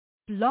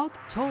Blog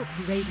Talk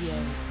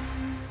Radio.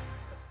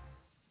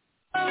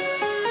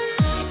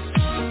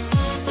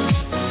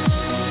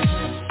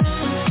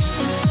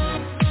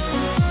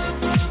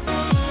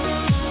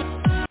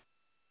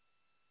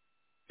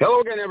 Hello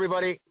again,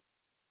 everybody.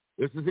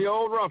 This is the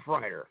old Rough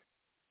Rider.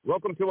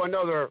 Welcome to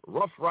another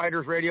Rough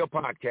Riders Radio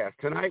podcast.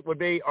 Tonight would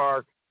be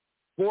our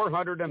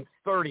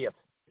 430th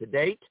to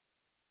date.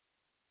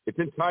 It's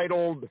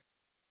entitled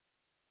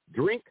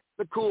Drink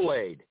the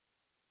Kool-Aid.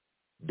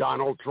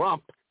 Donald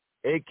Trump,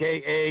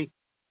 a.k.a.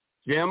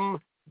 Jim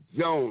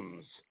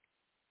Jones.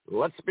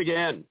 Let's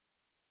begin.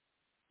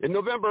 In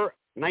November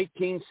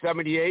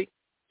 1978,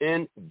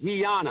 in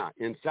Guyana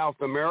in South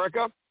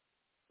America,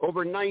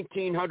 over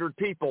 1,900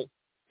 people,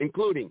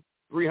 including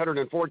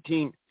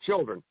 314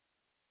 children,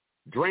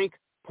 drank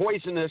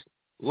poisonous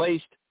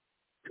laced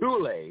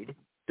Kool-Aid at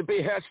the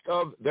behest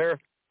of their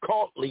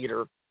cult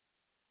leader,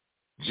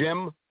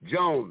 Jim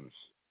Jones.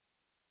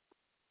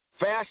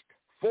 Fast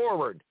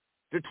forward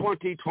to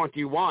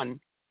 2021,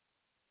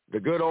 the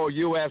good old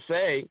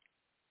USA,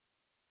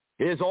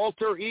 his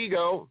alter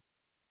ego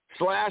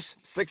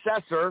 /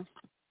 successor,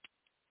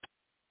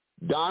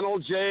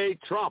 Donald J.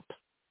 Trump,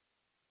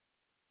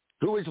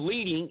 who is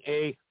leading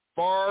a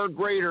far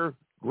greater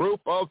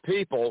group of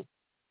people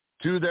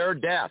to their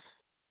death,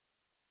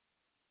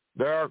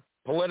 their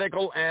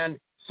political and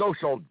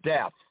social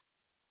death,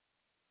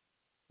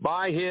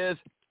 by his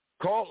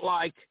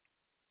cult-like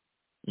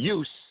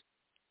use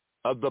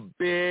of the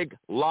big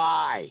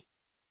lie.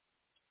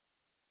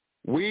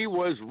 We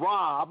was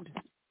robbed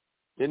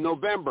in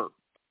November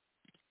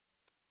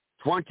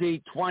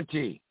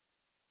 2020.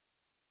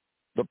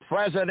 The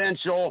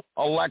presidential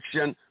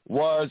election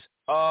was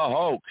a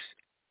hoax.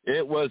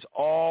 It was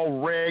all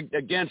rigged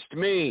against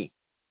me.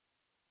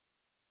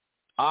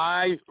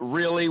 I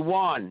really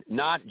won,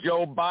 not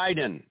Joe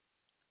Biden.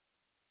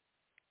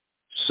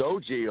 So,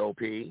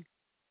 GOP,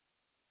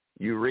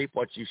 you reap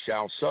what you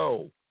shall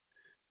sow.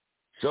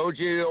 So,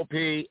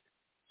 GOP,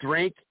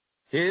 drink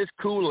his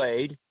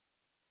Kool-Aid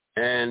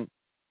and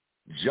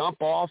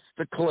jump off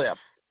the cliff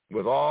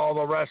with all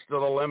the rest of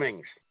the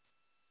lemmings.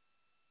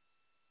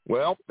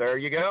 Well, there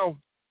you go.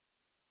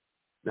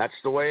 That's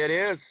the way it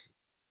is.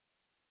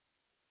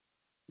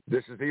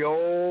 This is the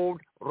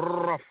old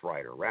Rough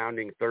Rider,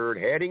 rounding third,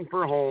 heading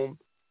for home,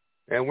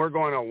 and we're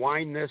going to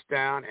wind this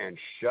down and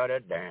shut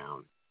it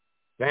down.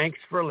 Thanks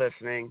for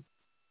listening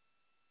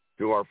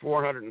to our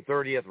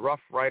 430th Rough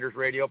Riders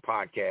Radio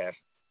podcast.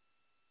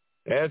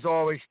 As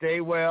always,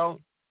 stay well,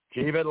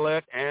 keep it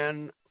lit,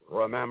 and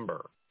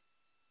remember,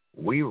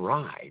 we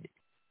ride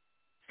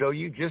so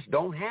you just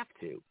don't have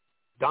to.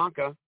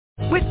 Donka.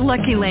 With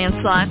Lucky Land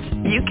Slots,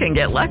 you can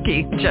get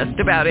lucky just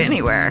about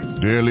anywhere.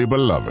 Dearly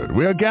beloved,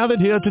 we are gathered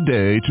here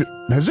today to...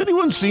 Has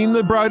anyone seen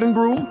the bride and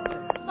groom?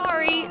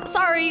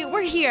 Sorry,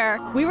 we're here.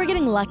 We were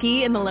getting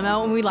lucky in the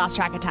limo and we lost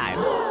track of time.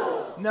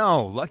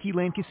 No, Lucky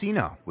Land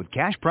Casino, with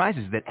cash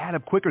prizes that add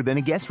up quicker than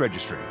a guest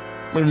registry.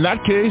 In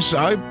that case,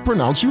 I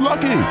pronounce you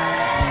lucky.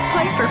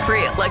 Play for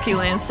free at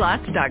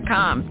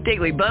LuckyLandSlots.com.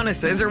 Daily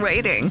bonuses are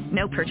waiting.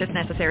 No purchase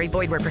necessary.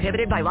 Void where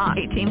prohibited by law.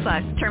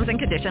 18+. Terms and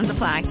conditions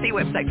apply. See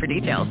website for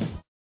details.